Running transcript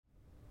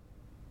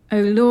O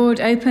Lord,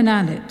 open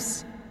our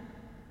lips,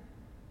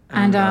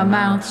 and our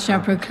mouths shall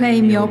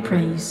proclaim your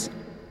praise.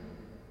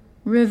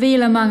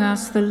 Reveal among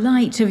us the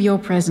light of your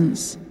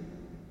presence,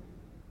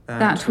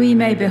 that we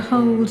may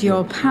behold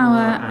your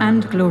power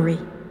and glory.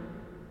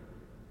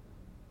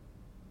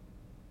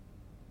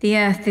 The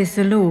earth is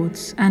the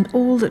Lord's, and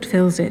all that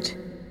fills it,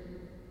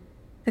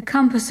 the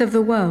compass of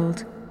the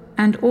world,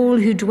 and all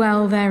who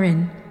dwell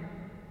therein.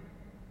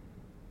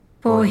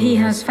 For he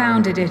has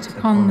founded it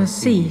upon the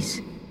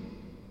seas,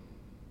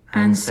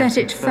 and set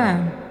it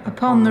firm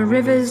upon the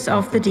rivers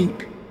of the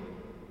deep.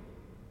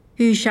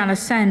 Who shall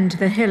ascend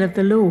the hill of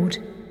the Lord?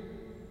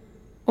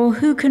 Or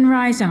who can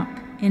rise up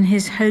in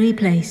his holy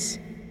place?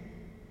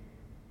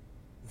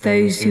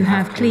 Those who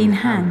have clean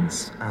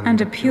hands and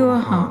a pure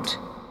heart,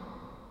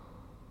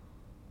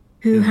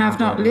 who have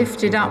not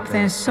lifted up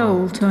their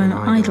soul to an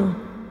idol,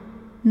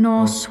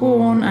 nor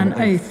sworn an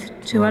oath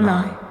to a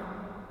lie.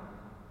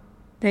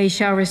 They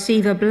shall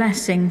receive a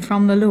blessing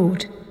from the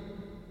Lord,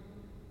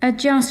 a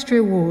just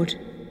reward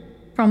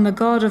from the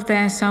God of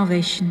their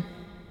salvation.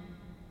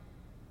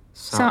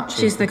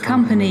 Such is the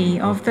company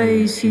of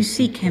those who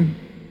seek him,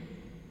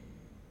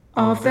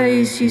 of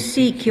those who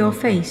seek your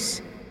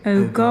face,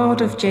 O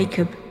God of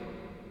Jacob.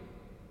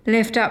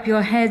 Lift up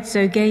your heads,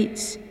 O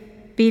gates,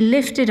 be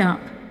lifted up,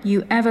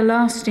 you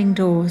everlasting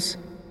doors,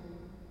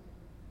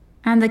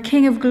 and the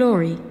King of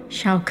glory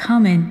shall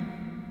come in.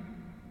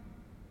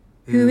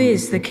 Who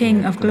is the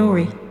King of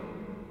glory?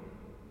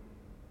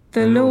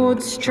 The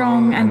Lord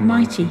strong and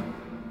mighty,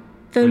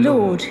 the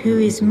Lord who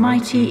is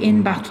mighty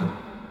in battle.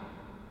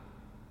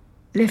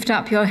 Lift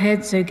up your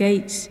heads, O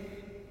gates,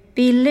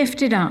 be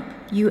lifted up,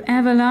 you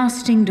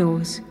everlasting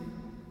doors,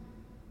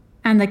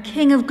 and the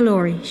King of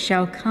glory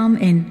shall come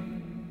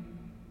in.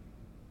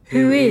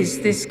 Who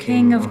is this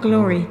King of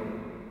glory?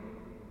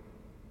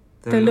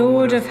 The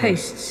Lord of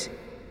hosts,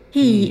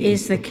 he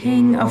is the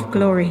King of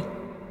glory.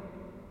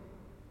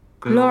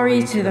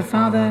 Glory to the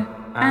Father,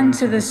 and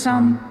to the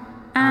Son,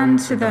 and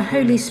to the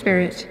Holy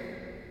Spirit,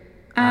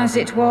 as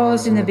it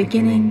was in the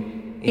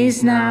beginning,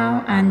 is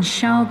now, and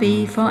shall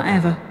be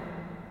forever.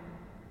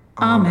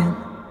 Amen.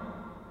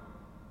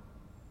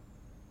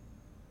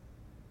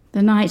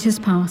 The night has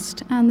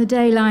passed, and the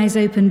day lies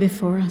open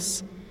before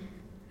us.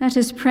 Let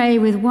us pray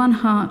with one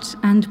heart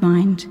and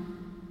mind.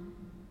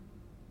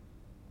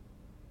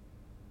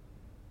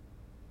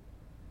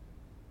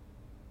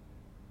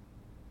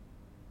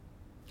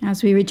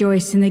 As we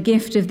rejoice in the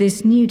gift of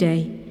this new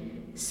day,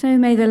 so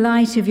may the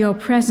light of your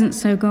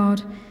presence, O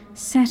God,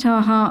 set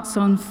our hearts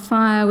on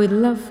fire with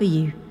love for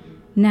you,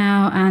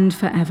 now and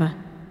forever.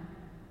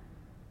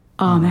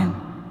 Amen.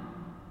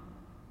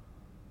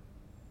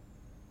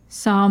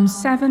 Psalm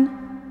 7.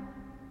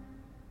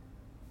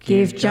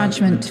 Give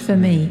judgment for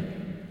me,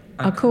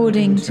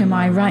 according to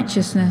my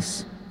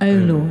righteousness, O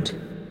Lord.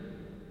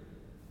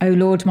 O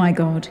Lord my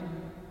God,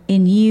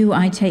 in you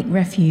I take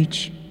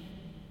refuge.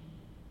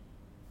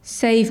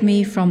 Save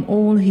me from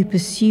all who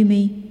pursue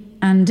me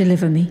and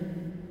deliver me,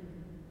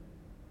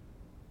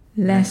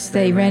 lest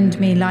they rend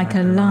me like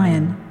a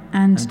lion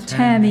and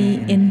tear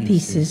me in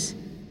pieces,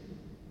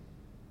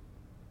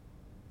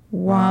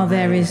 while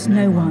there is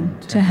no one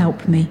to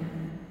help me.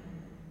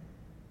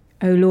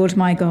 O Lord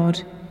my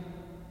God,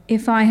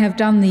 if I have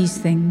done these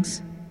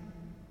things,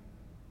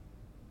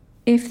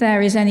 if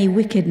there is any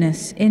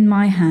wickedness in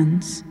my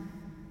hands,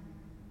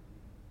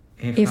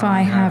 if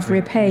I have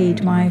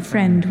repaid my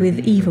friend with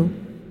evil,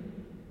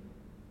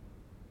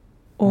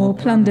 or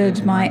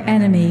plundered my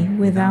enemy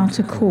without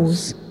a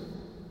cause,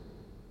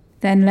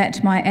 then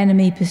let my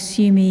enemy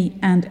pursue me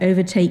and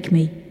overtake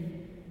me.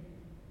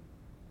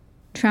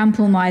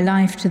 Trample my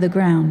life to the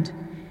ground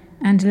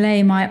and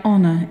lay my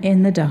honor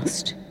in the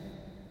dust.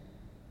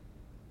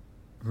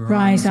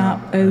 Rise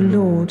up, O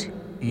Lord,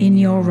 in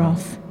your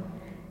wrath.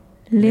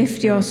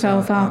 Lift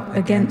yourself up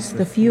against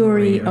the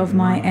fury of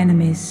my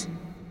enemies.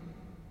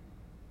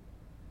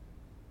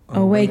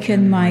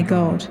 Awaken, my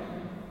God,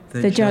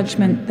 the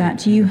judgment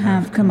that you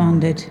have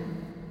commanded.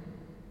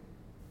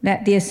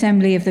 Let the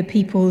assembly of the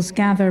peoples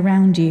gather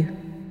round you.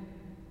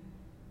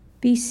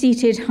 Be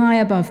seated high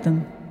above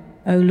them,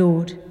 O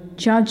Lord,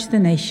 judge the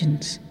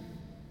nations.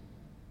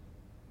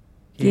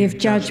 Give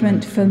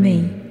judgment for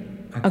me,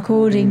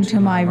 according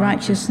to my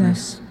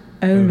righteousness,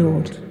 O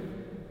Lord,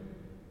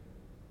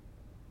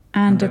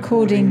 and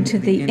according to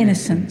the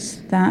innocence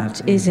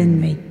that is in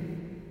me.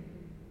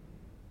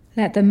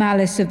 Let the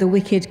malice of the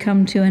wicked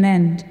come to an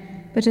end,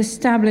 but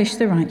establish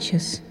the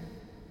righteous.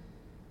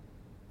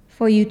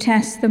 For you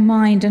test the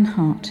mind and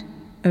heart,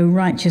 O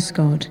righteous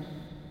God.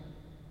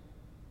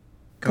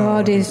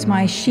 God is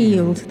my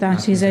shield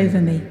that is over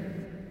me.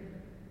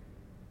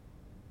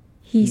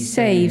 He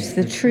saves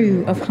the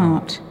true of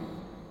heart.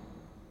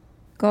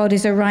 God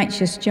is a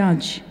righteous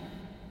judge.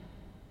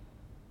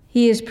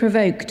 He is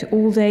provoked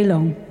all day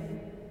long.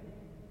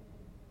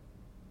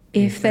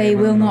 If they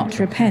will not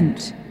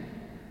repent,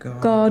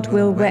 God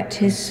will whet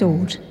his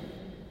sword.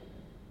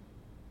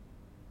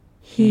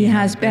 He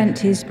has bent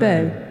his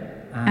bow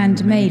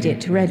and made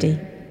it ready.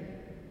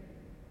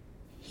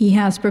 He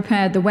has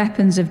prepared the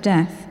weapons of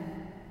death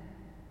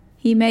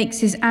He makes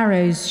his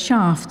arrows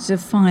shafts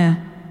of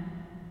fire.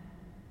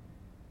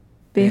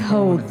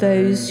 Behold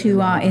those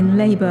who are in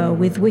labor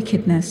with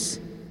wickedness,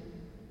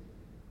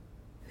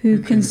 who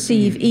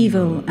conceive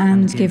evil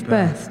and give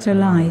birth to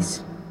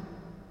lies.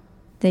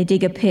 They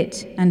dig a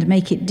pit and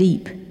make it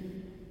deep,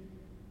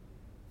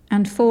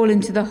 and fall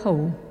into the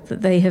hole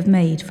that they have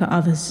made for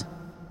others.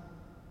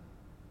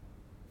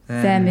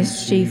 Their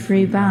mischief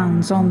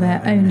rebounds on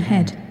their own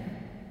head.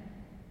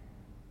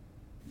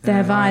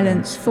 Their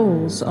violence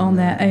falls on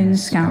their own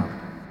scalp.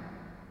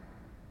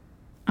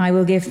 I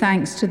will give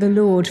thanks to the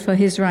Lord for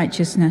his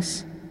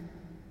righteousness,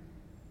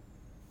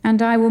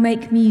 and I will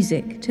make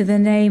music to the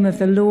name of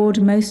the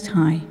Lord Most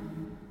High.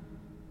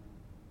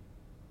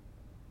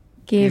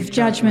 Give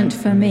judgment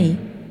for me,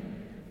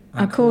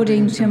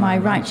 according to my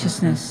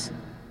righteousness,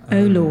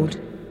 O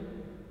Lord.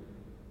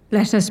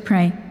 Let us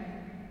pray.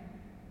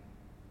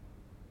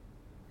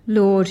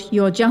 Lord,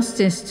 your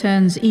justice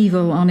turns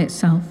evil on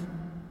itself.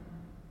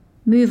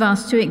 Move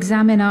us to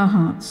examine our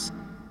hearts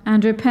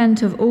and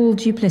repent of all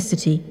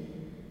duplicity,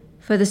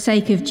 for the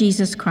sake of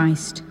Jesus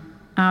Christ,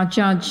 our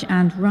Judge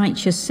and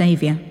righteous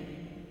Saviour.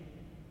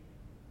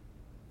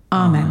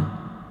 Amen.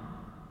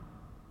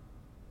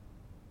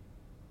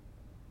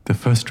 The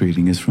first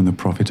reading is from the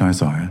prophet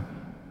Isaiah,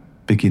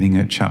 beginning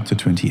at chapter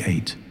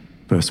 28,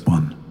 verse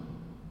 1.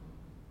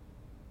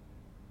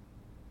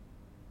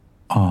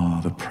 Ah,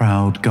 the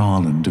proud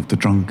garland of the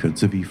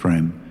drunkards of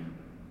Ephraim,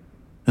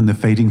 and the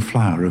fading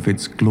flower of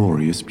its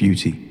glorious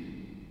beauty,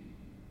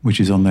 which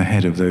is on the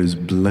head of those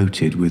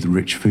bloated with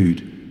rich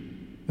food,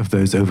 of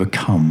those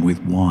overcome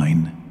with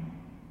wine.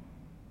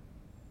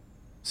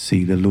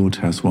 See, the Lord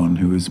has one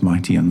who is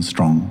mighty and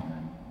strong,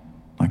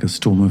 like a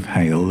storm of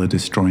hail, a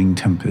destroying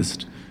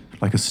tempest,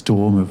 like a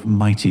storm of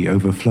mighty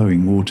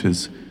overflowing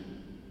waters.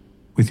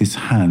 With his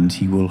hand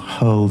he will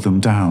hurl them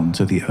down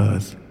to the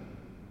earth.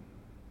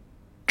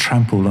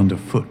 Trampled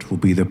underfoot will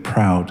be the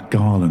proud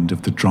garland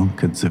of the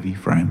drunkards of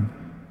Ephraim,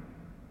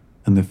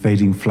 and the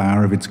fading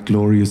flower of its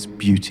glorious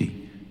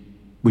beauty,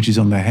 which is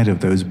on the head of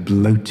those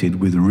bloated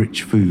with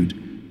rich food,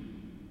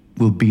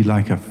 will be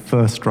like a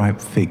first-ripe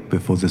fig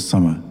before the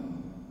summer.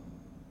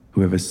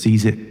 Whoever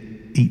sees it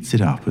eats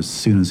it up as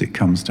soon as it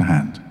comes to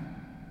hand.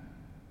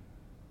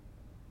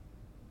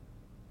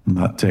 On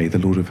that day the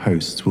Lord of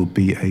hosts will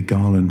be a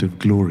garland of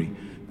glory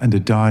and a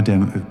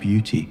diadem of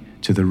beauty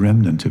to the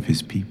remnant of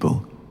his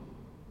people,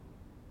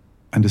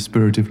 and a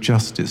spirit of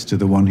justice to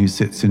the one who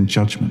sits in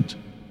judgment,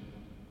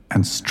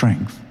 and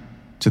strength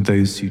to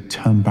those who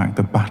turn back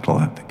the battle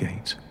at the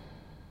gate.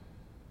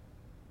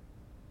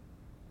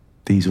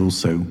 These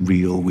also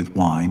reel with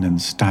wine and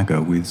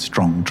stagger with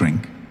strong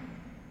drink.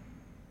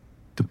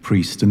 The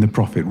priest and the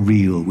prophet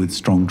reel with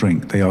strong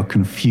drink. They are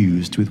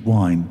confused with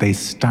wine. They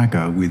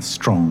stagger with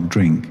strong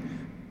drink.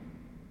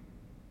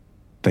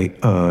 They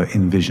err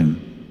in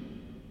vision.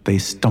 They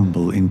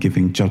stumble in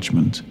giving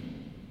judgment.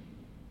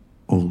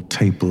 All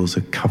tables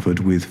are covered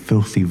with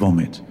filthy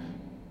vomit.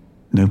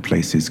 No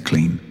place is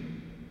clean.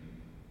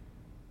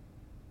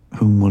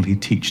 Whom will he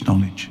teach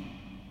knowledge?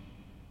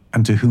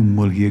 And to whom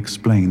will he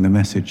explain the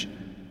message?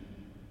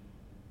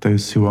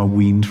 Those who are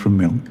weaned from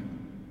milk,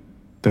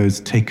 those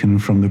taken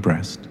from the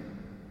breast.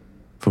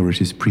 For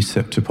it is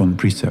precept upon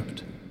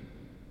precept,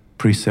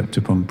 precept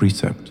upon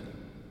precept,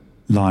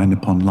 line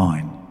upon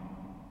line,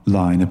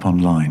 line upon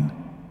line,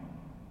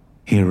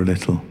 here a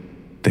little,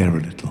 there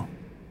a little.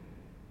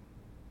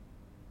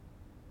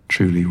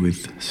 Truly,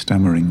 with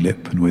stammering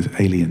lip and with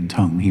alien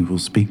tongue, he will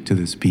speak to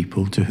this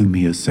people to whom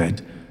he has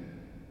said,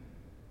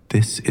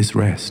 "This is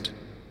rest.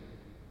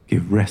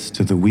 Give rest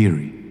to the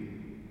weary,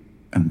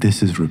 and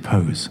this is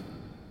repose."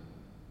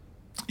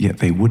 Yet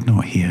they would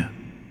not hear.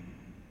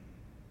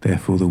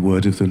 Therefore the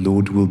word of the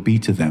Lord will be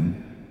to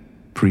them,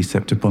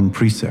 precept upon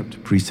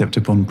precept, precept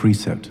upon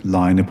precept,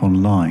 line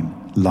upon line,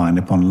 line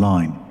upon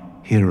line,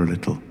 here a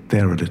little,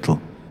 there a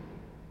little,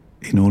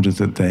 in order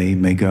that they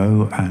may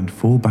go and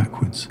fall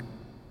backwards,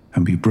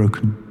 and be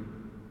broken,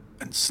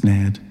 and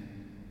snared,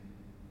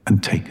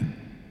 and taken.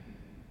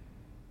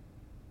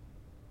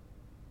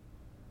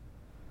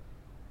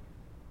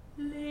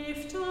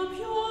 Lift up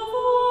your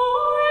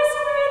voice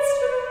with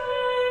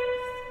strength,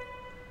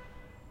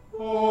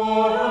 O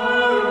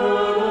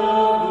herald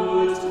of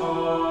good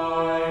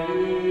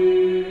tidings.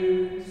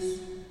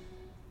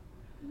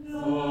 The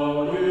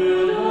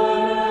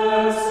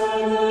wilderness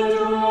and the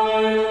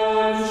dry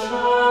land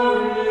shall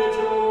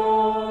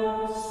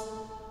rejoice.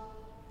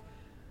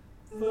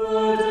 The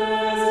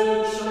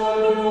desert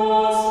shall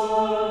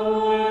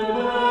blossom and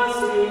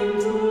burst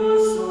into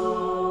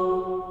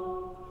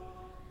song.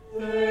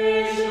 They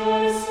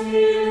shall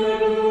see the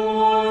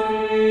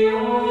glory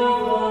of the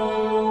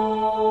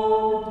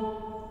Lord,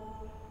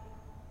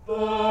 the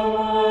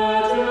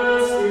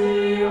majesty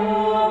of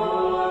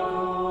our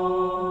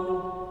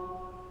God.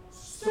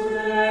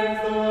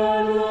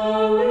 Strengthen the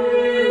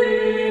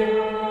weary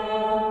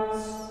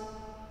hands,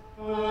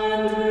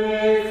 and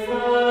make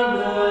firm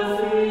the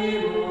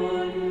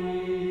feeble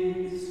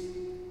knees.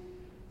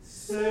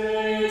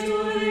 Say to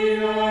the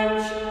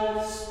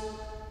anxious,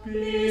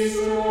 be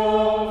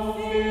strong,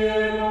 fear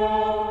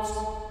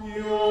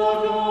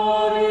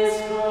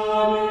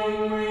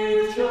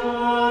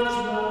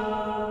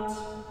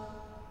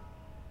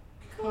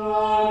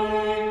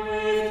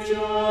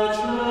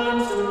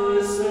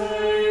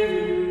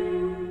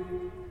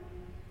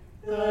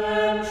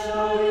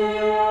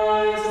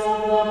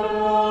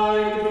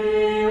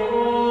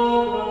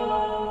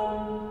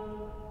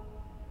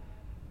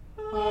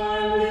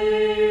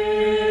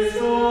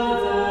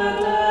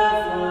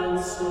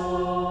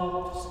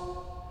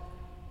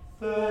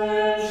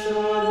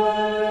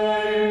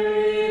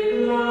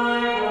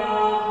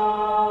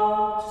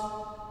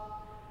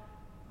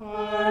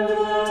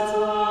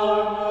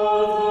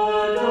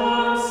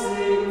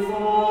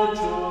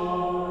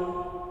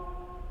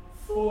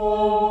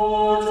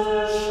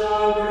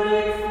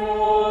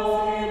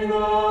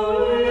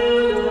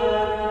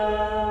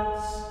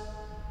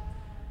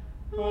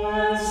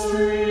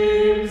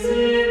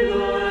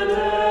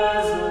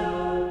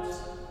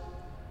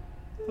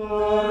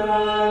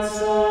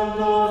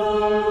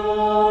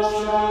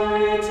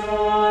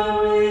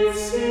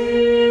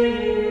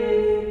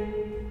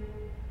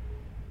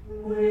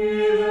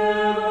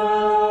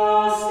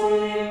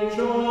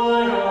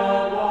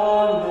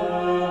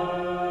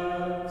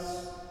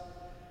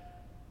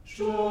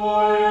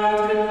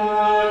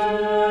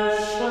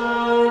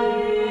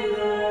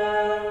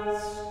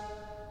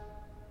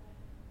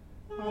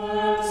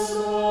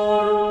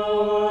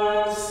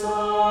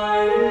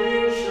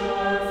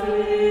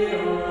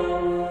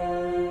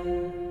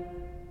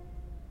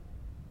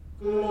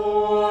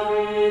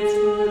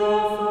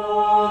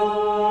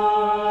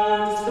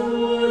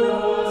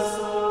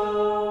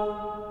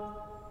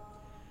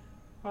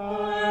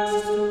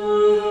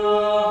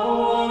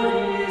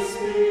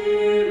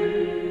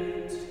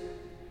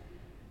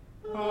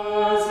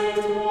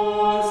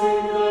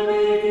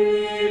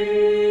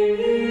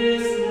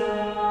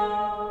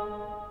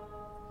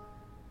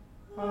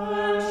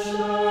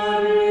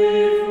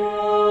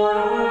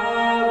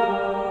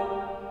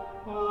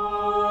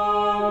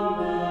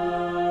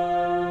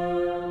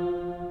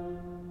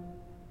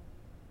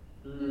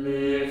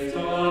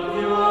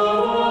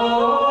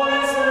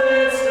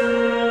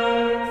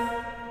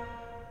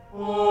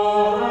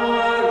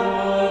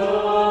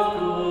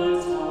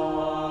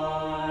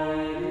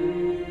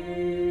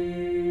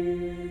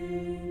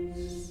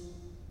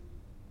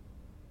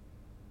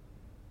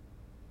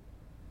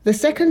The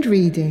second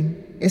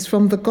reading is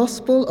from the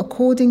Gospel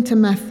according to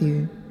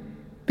Matthew,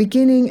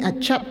 beginning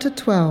at chapter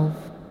 12,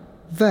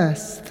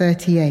 verse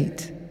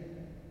 38.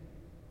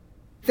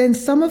 Then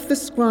some of the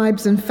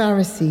scribes and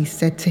Pharisees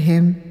said to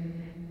him,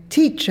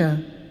 "Teacher,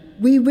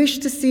 we wish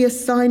to see a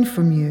sign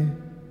from you."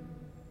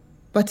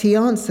 But he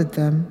answered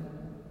them,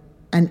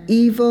 "An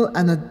evil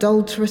and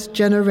adulterous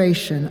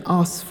generation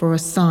asks for a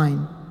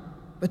sign,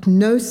 but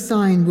no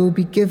sign will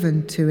be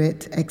given to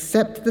it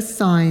except the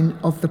sign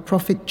of the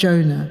prophet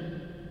Jonah.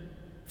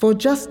 For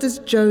just as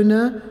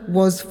Jonah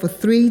was for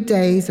 3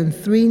 days and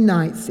 3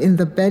 nights in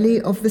the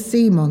belly of the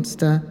sea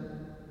monster,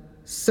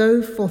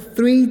 so for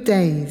 3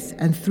 days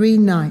and 3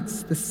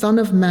 nights the Son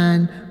of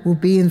Man will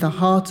be in the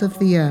heart of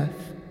the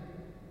earth.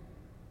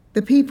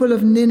 The people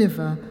of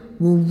Nineveh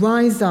will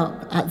rise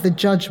up at the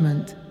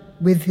judgment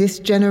with this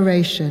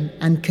generation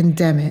and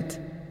condemn it,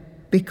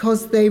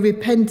 because they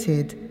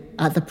repented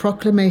at the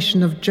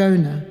proclamation of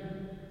Jonah,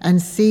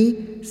 and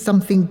see,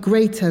 something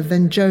greater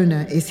than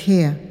Jonah is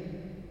here.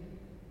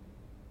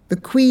 The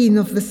queen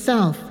of the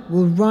south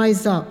will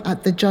rise up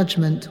at the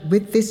judgment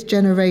with this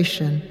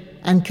generation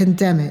and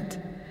condemn it,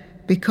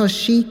 because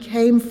she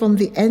came from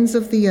the ends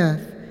of the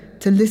earth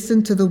to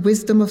listen to the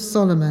wisdom of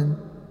Solomon,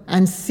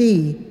 and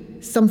see,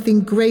 something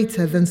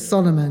greater than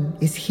Solomon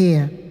is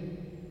here.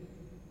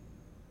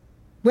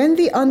 When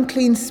the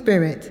unclean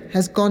spirit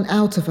has gone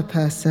out of a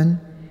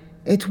person,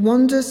 it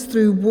wanders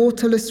through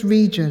waterless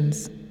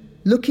regions,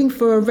 looking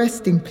for a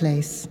resting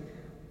place,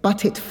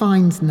 but it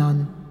finds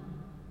none.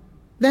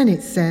 Then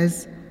it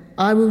says,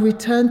 "I will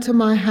return to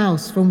my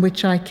house from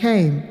which I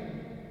came."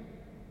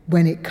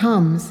 When it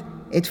comes,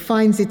 it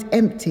finds it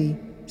empty,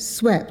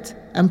 swept,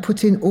 and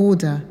put in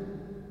order.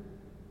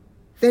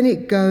 Then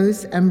it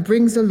goes and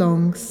brings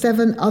along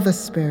 7 other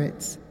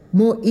spirits,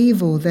 more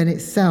evil than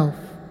itself,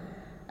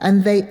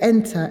 and they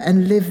enter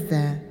and live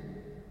there.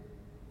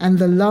 And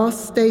the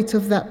last state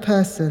of that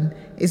person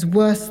is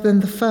worse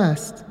than the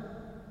first.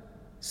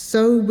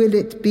 So will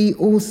it be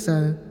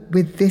also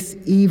with this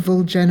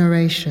evil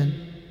generation.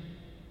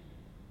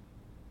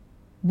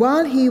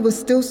 While he was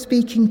still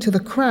speaking to the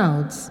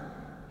crowds,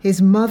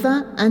 his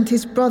mother and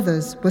his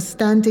brothers were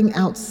standing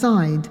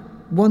outside,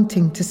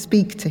 wanting to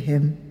speak to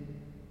him.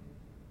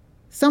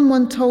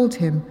 Someone told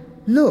him,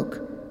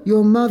 "Look,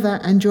 your mother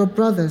and your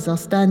brothers are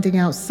standing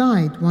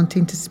outside,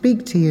 wanting to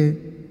speak to you."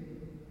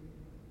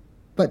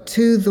 But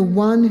to the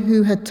one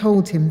who had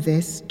told him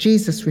this,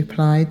 Jesus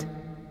replied,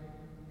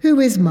 "Who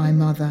is my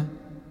mother,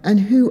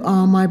 and who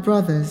are my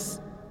brothers?"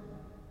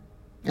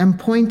 And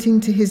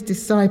pointing to his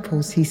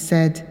disciples, he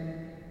said,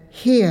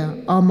 "Here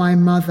are my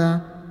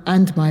mother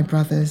and my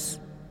brothers.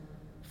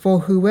 For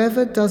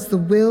whoever does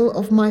the will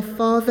of my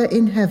Father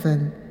in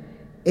heaven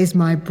is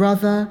my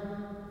brother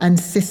and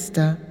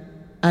sister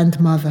and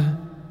mother."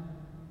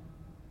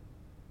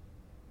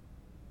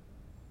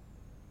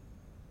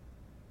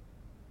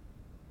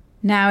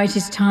 Now it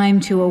is time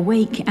to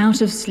awake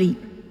out of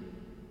sleep.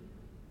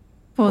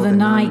 For the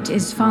night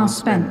is far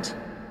spent,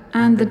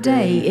 and the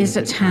day is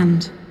at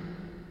hand.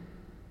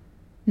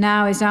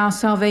 Now is our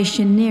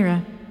salvation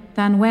nearer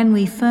than when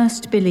we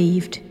first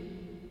believed.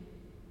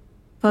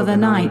 For the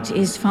night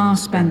is far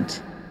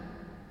spent.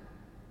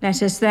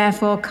 Let us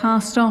therefore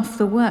cast off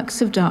the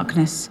works of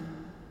darkness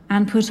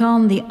and put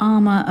on the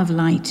armor of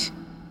light.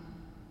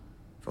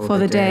 For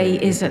the day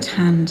is at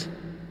hand.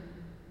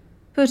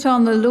 Put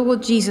on the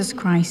Lord Jesus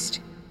Christ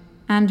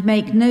and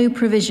make no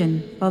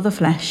provision for the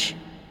flesh,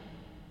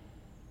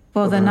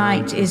 For the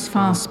night is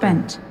far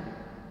spent,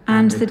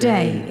 and the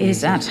day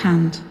is at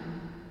hand.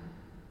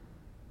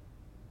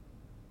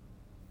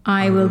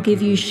 I will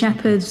give you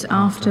shepherds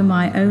after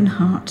my own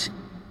heart,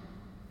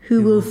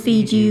 who will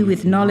feed you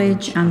with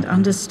knowledge and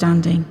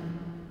understanding.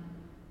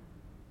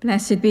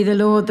 Blessed be the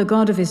Lord, the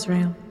God of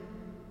Israel,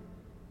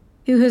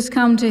 who has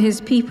come to his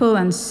people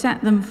and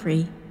set them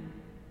free.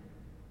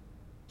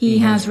 He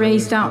has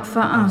raised up for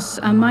us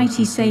a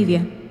mighty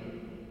Saviour,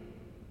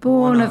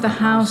 born of the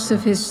house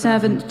of his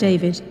servant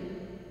David.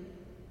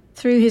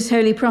 Through his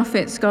holy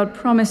prophets God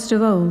promised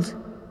of old,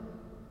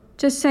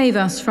 to save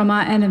us from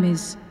our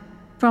enemies,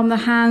 from the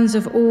hands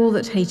of all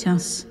that hate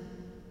us,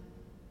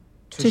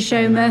 to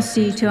show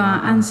mercy to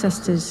our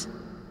ancestors,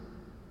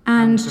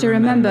 and to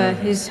remember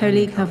his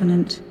holy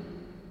covenant.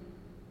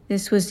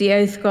 This was the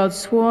oath God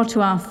swore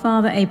to our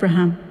father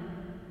Abraham,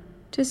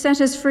 to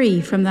set us free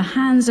from the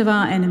hands of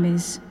our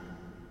enemies,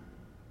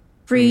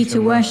 free to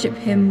worship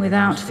him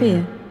without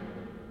fear,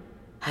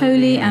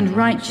 holy and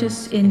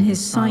righteous in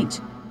his sight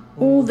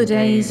all the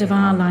days of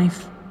our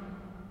life.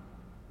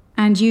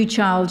 And you,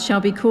 child,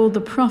 shall be called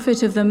the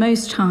prophet of the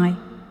Most High,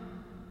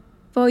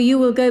 for you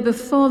will go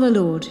before the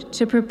Lord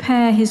to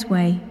prepare his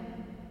way,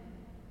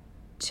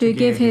 to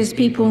give his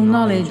people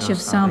knowledge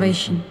of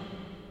salvation,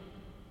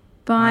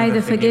 by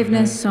the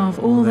forgiveness of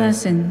all their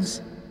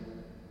sins.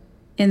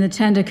 In the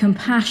tender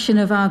compassion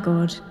of our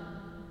God,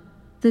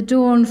 the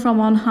dawn from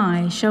on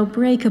high shall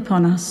break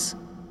upon us,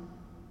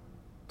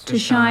 to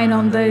shine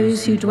on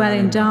those who dwell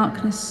in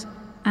darkness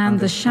and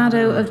the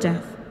shadow of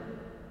death,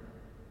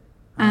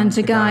 and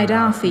to guide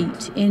our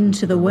feet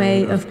into the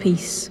way of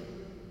peace.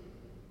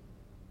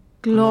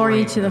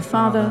 Glory to the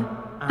Father,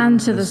 and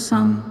to the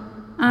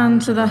Son,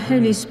 and to the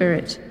Holy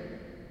Spirit,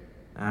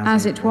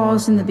 as it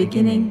was in the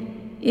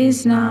beginning,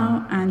 is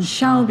now, and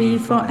shall be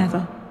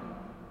forever.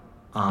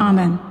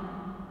 Amen.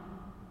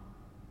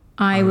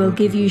 I will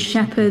give you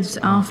shepherds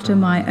after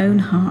my own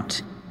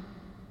heart,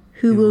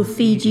 who will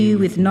feed you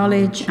with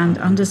knowledge and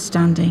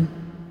understanding.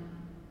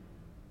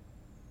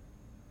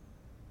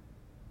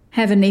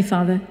 Heavenly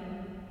Father,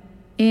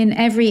 in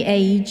every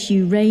age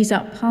you raise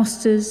up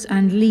pastors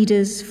and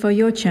leaders for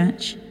your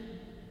church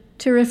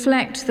to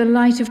reflect the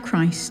light of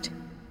Christ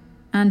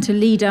and to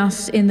lead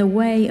us in the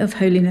way of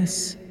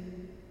holiness.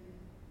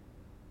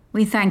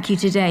 We thank you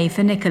today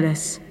for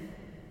Nicholas.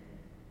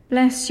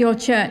 Bless your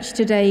church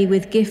today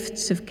with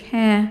gifts of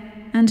care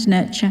and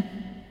nurture.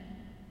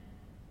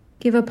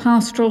 Give a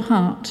pastoral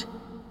heart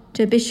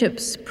to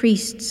bishops,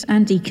 priests,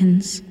 and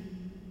deacons,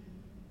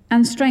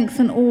 and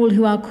strengthen all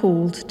who are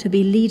called to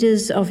be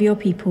leaders of your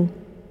people.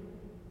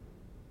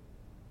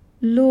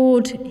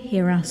 Lord,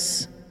 hear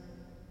us.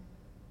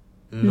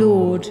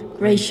 Lord,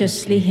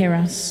 graciously hear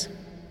us.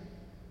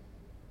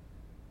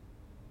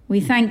 We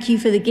thank you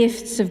for the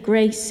gifts of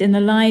grace in the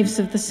lives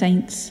of the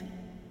saints.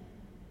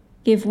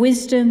 Give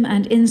wisdom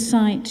and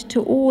insight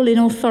to all in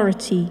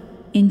authority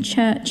in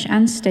church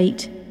and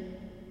state,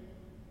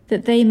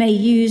 that they may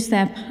use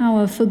their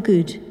power for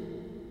good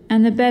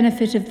and the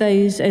benefit of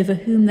those over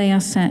whom they are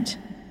set.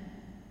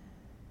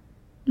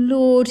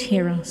 Lord,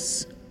 hear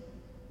us.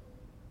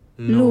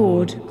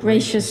 Lord,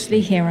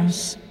 graciously hear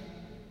us.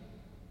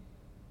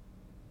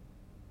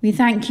 We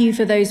thank you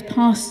for those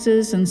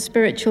pastors and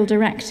spiritual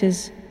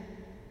directors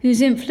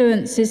whose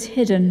influence is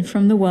hidden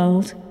from the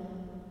world.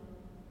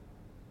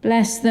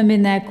 Bless them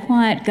in their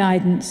quiet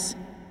guidance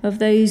of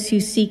those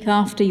who seek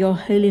after your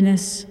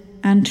holiness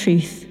and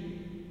truth.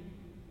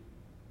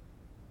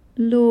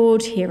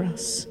 Lord, hear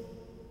us.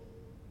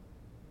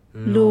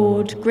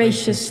 Lord,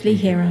 graciously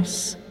hear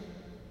us.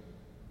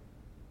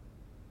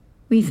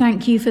 We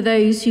thank you for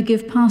those who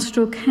give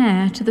pastoral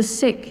care to the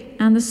sick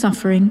and the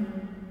suffering.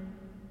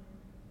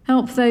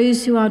 Help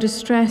those who are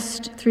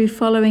distressed through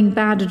following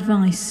bad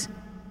advice.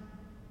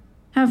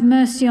 Have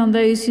mercy on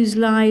those whose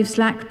lives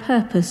lack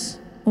purpose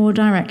or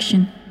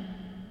direction,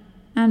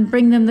 and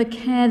bring them the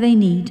care they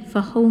need for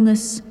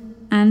wholeness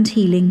and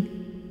healing.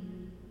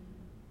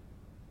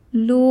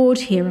 Lord,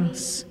 hear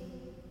us.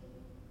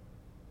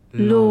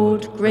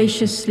 Lord,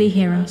 graciously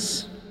hear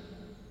us.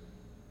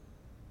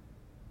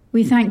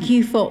 We thank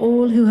you for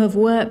all who have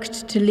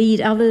worked to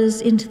lead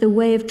others into the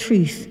way of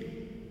truth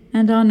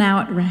and are now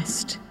at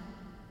rest.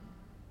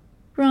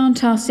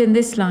 Grant us in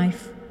this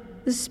life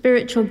the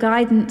spiritual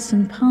guidance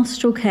and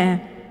pastoral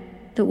care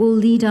that will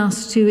lead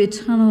us to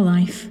eternal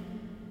life.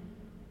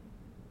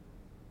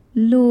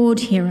 Lord,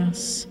 hear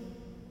us.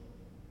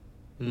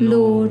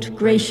 Lord,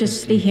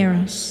 graciously hear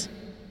us.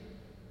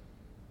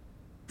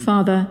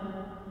 Father,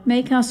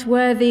 make us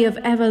worthy of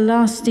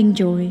everlasting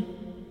joy,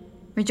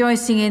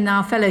 rejoicing in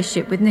our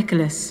fellowship with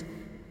Nicholas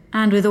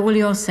and with all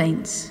your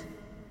saints,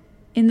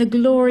 in the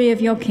glory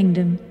of your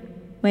kingdom,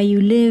 where you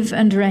live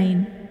and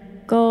reign,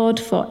 God,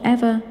 for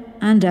ever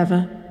and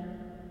ever.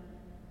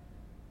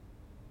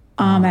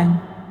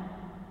 Amen.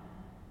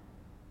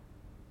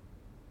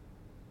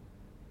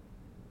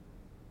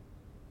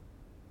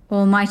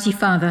 Almighty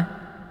Father,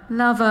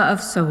 lover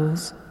of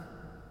souls,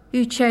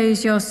 who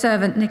chose your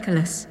servant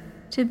Nicholas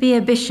to be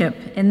a bishop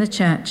in the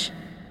church,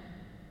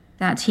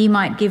 that he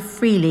might give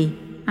freely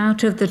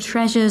out of the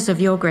treasures of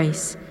your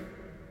grace.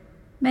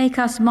 Make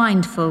us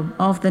mindful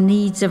of the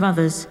needs of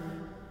others,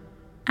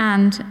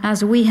 and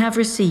as we have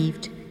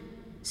received,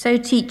 so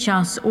teach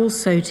us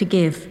also to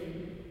give.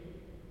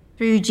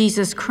 Through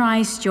Jesus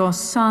Christ, your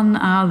Son,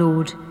 our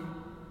Lord,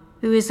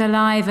 who is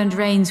alive and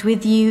reigns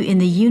with you in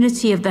the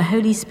unity of the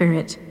Holy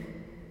Spirit,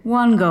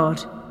 one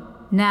God,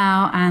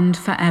 now and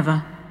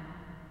forever.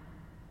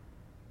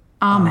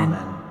 Amen.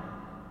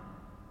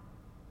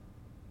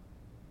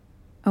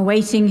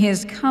 Awaiting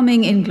his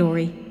coming in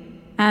glory,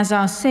 as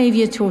our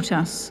Saviour taught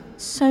us,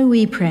 so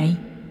we pray.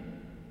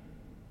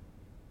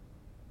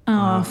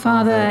 Our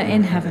Father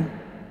in heaven,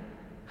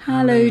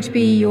 hallowed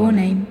be your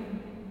name.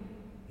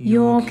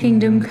 Your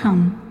kingdom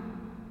come,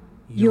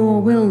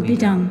 your will be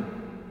done,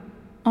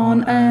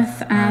 on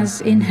earth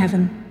as in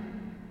heaven.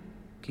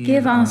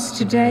 Give us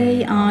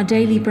today our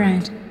daily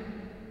bread.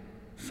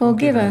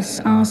 Forgive us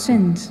our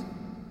sins,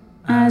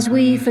 as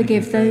we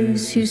forgive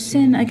those who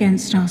sin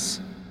against us.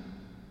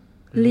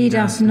 Lead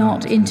us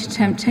not into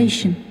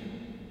temptation,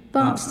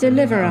 but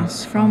deliver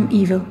us from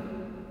evil.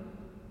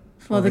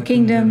 For the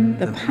kingdom,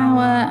 the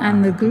power,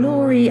 and the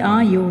glory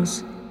are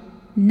yours,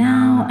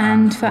 now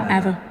and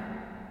forever.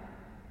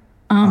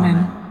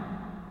 Amen.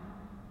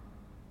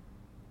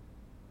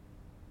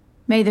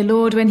 May the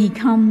Lord, when he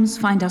comes,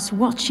 find us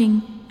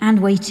watching and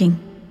waiting.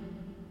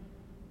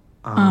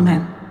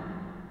 Amen.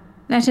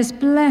 Let us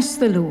bless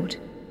the Lord.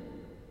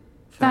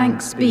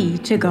 Thanks be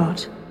to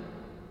God.